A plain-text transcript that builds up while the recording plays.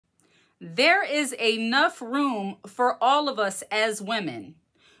There is enough room for all of us as women.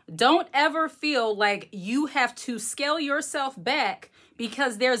 Don't ever feel like you have to scale yourself back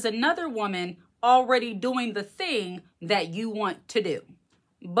because there's another woman already doing the thing that you want to do.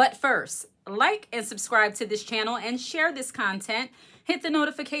 But first, like and subscribe to this channel and share this content. Hit the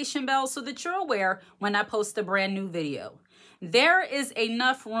notification bell so that you're aware when I post a brand new video. There is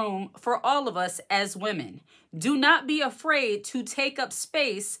enough room for all of us as women. Do not be afraid to take up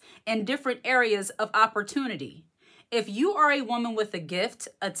space in different areas of opportunity. If you are a woman with a gift,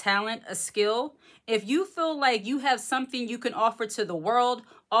 a talent, a skill, if you feel like you have something you can offer to the world,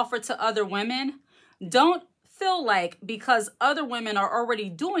 offer to other women, don't feel like because other women are already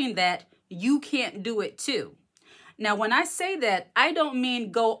doing that, you can't do it too. Now, when I say that, I don't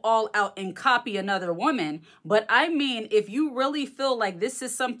mean go all out and copy another woman, but I mean if you really feel like this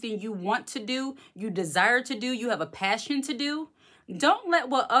is something you want to do, you desire to do, you have a passion to do, don't let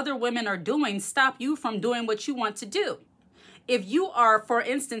what other women are doing stop you from doing what you want to do. If you are, for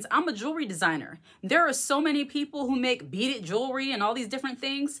instance, I'm a jewelry designer. There are so many people who make beaded jewelry and all these different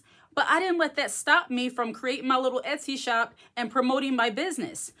things, but I didn't let that stop me from creating my little Etsy shop and promoting my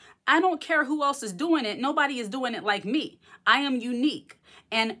business. I don't care who else is doing it. Nobody is doing it like me. I am unique.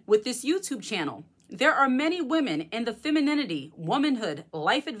 And with this YouTube channel, there are many women in the femininity, womanhood,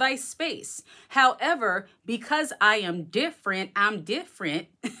 life advice space. However, because I am different, I'm different.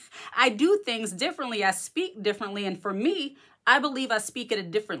 I do things differently. I speak differently. And for me, I believe I speak at a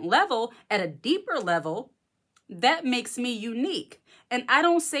different level, at a deeper level. That makes me unique. And I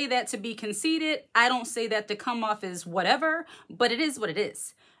don't say that to be conceited. I don't say that to come off as whatever, but it is what it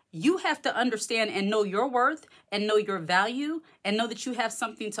is. You have to understand and know your worth and know your value and know that you have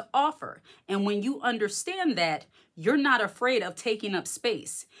something to offer. And when you understand that, you're not afraid of taking up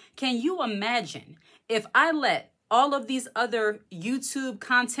space. Can you imagine if I let all of these other YouTube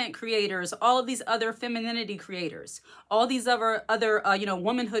content creators, all of these other femininity creators, all these other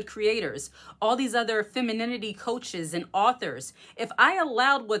womanhood creators, all these other femininity coaches and authors, if I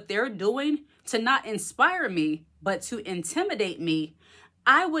allowed what they're doing to not inspire me, but to intimidate me,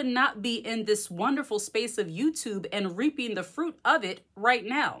 I would not be in this wonderful space of YouTube and reaping the fruit of it right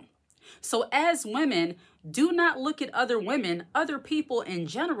now. So as women, do not look at other women, other people in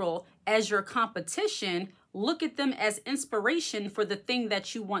general, as your competition. Look at them as inspiration for the thing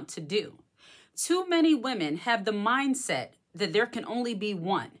that you want to do. Too many women have the mindset that there can only be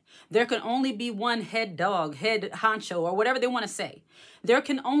one. There can only be one head dog, head honcho, or whatever they want to say. There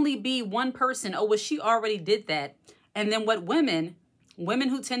can only be one person. Oh, well, she already did that. And then what women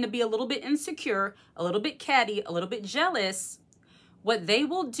who tend to be a little bit insecure, a little bit catty, a little bit jealous, what they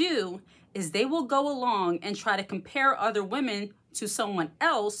will do is they will go along and try to compare other women to someone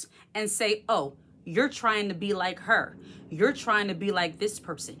else and say, oh, you're trying to be like her. You're trying to be like this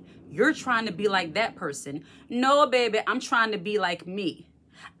person. You're trying to be like that person. No, baby, I'm trying to be like me.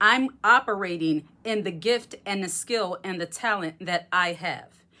 I'm operating in the gift and the skill and the talent that I have.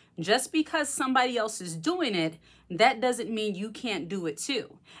 Just because somebody else is doing it, that doesn't mean you can't do it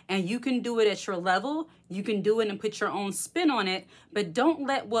too. And you can do it at your level. You can do it and put your own spin on it, but don't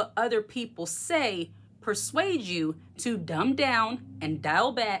let what other people say persuade you to dumb down and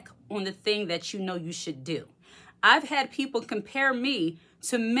dial back on the thing that you know you should do. I've had people compare me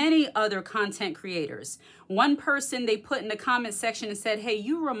to many other content creators. One person they put in the comment section and said, hey,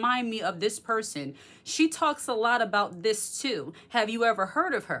 you remind me of this person. She talks a lot about this too. Have you ever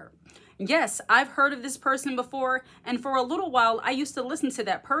heard of her? Yes, I've heard of this person before, and for a little while, I used to listen to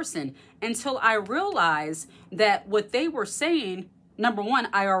that person until I realized that what they were saying, number one,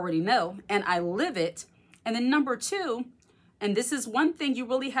 I already know, and I live it, and then number two, and this is one thing you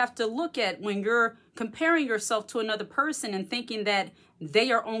really have to look at when you're comparing yourself to another person and thinking that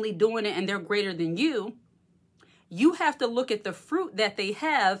they are only doing it and they're greater than you, you have to look at the fruit that they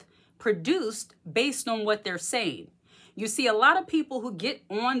have produced based on what they're saying. You see, a lot of people who get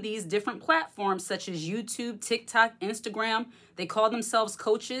on these different platforms such as YouTube, TikTok, Instagram, they call themselves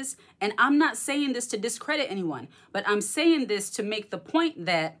coaches. And I'm not saying this to discredit anyone, but I'm saying this to make the point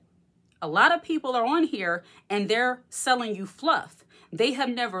that a lot of people are on here and they're selling you fluff. They have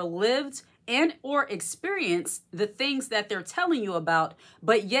never lived and or experienced the things that they're telling you about,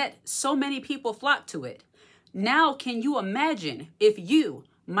 but yet so many people flock to it. Now, can you imagine if you,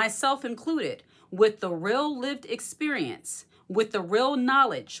 myself included, with the real lived experience, with the real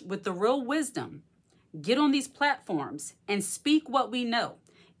knowledge, with the real wisdom, get on these platforms and speak what we know,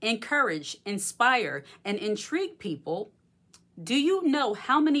 encourage, inspire, and intrigue people? Do you know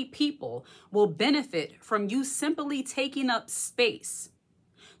how many people will benefit from you simply taking up space?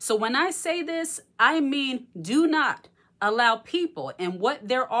 So when I say this, I mean do not allow people and what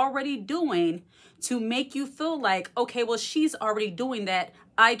they're already doing to make you feel like, okay, well, she's already doing that.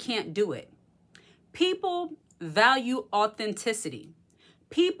 I can't do it. People value authenticity.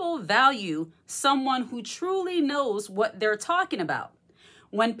 People value someone who truly knows what they're talking about.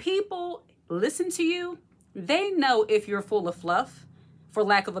 When people listen to you, they know if you're full of fluff, for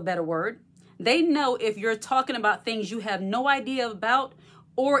lack of a better word. They know if you're talking about things you have no idea about,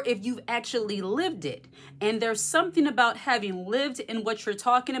 or if you've actually lived it. And there's something about having lived in what you're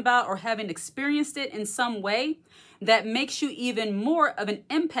talking about or having experienced it in some way that makes you even more of an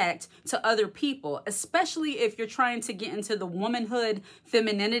impact to other people, especially if you're trying to get into the womanhood,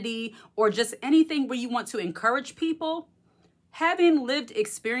 femininity, or just anything where you want to encourage people. Having lived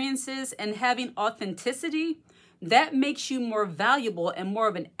experiences and having authenticity, that makes you more valuable and more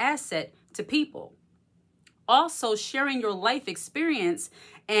of an asset to people. Also, sharing your life experience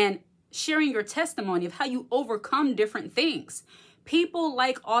and sharing your testimony of how you overcome different things. People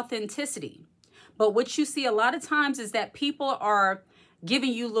like authenticity. But what you see a lot of times is that people are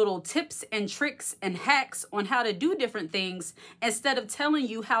giving you little tips and tricks and hacks on how to do different things instead of telling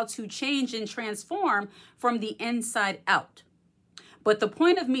you how to change and transform from the inside out. But the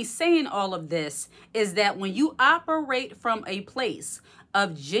point of me saying all of this is that when you operate from a place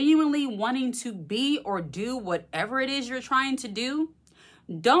of genuinely wanting to be or do whatever it is you're trying to do,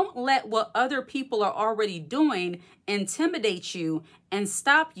 don't let what other people are already doing intimidate you and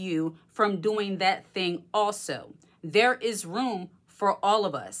stop you from doing that thing also. There is room for all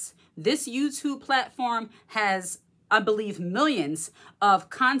of us. This YouTube platform has, I believe, millions of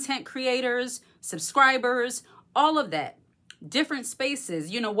content creators, subscribers, all of that. Different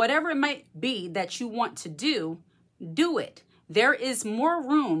spaces, whatever it might be that you want to do it. There is more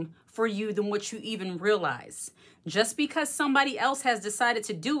room for you than what you even realize. Just because somebody else has decided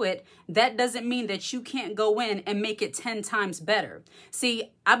to do it, that doesn't mean that you can't go in and make it 10 times better.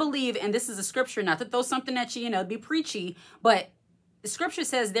 See, I believe, and this is a scripture, not to throw something at you, be preachy, but the scripture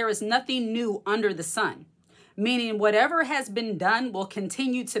says there is nothing new under the sun. Meaning whatever has been done will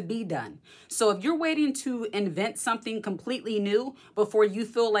continue to be done. So if you're waiting to invent something completely new before you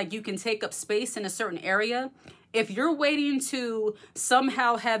feel like you can take up space in a certain area, if you're waiting to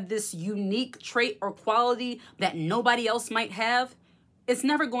somehow have this unique trait or quality that nobody else might have, it's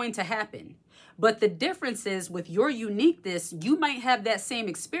never going to happen. But the difference is with your uniqueness, you might have that same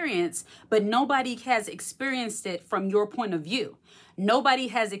experience, but nobody has experienced it from your point of view. Nobody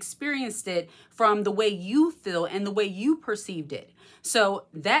has experienced it from the way you feel and the way you perceived it. So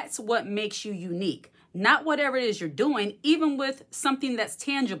that's what makes you unique. Not whatever it is you're doing, even with something that's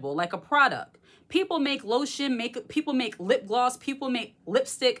tangible, like a product. People make lotion, people make lip gloss, people make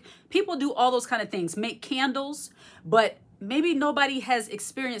lipstick, people do all those kind of things, make candles, but maybe nobody has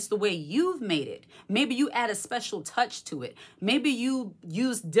experienced the way you've made it. Maybe you add a special touch to it. Maybe you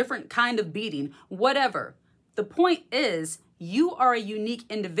use different kind of beading, whatever. The point is, you are a unique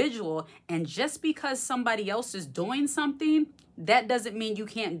individual, and just because somebody else is doing something, that doesn't mean you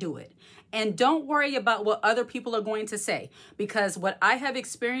can't do it. And don't worry about what other people are going to say, because what I have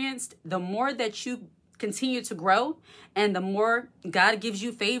experienced, the more that you continue to grow and the more God gives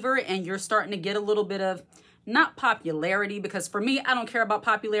you favor and you're starting to get a little bit of, not popularity, because for me, I don't care about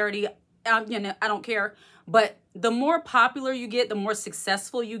popularity. I don't care. But the more popular you get, the more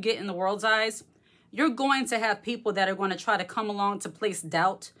successful you get in the world's eyes, you're going to have people that are going to try to come along to place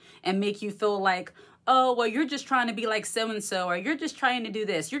doubt and make you feel like, oh, well, you're just trying to be like so-and-so, or you're just trying to do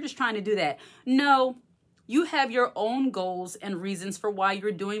this, you're just trying to do that. No, you have your own goals and reasons for why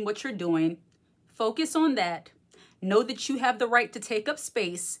you're doing what you're doing. Focus on that. Know that you have the right to take up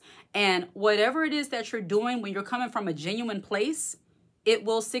space, and whatever it is that you're doing, when you're coming from a genuine place, it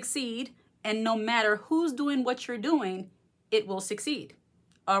will succeed. And no matter who's doing what you're doing, it will succeed.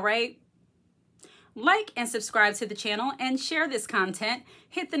 All right? Like and subscribe to the channel and share this content.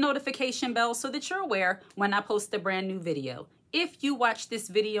 Hit the notification bell so that you're aware when I post a brand new video. If you watch this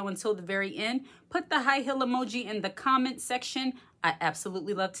video until the very end, put the high heel emoji in the comment section. I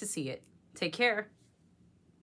absolutely love to see it. Take care.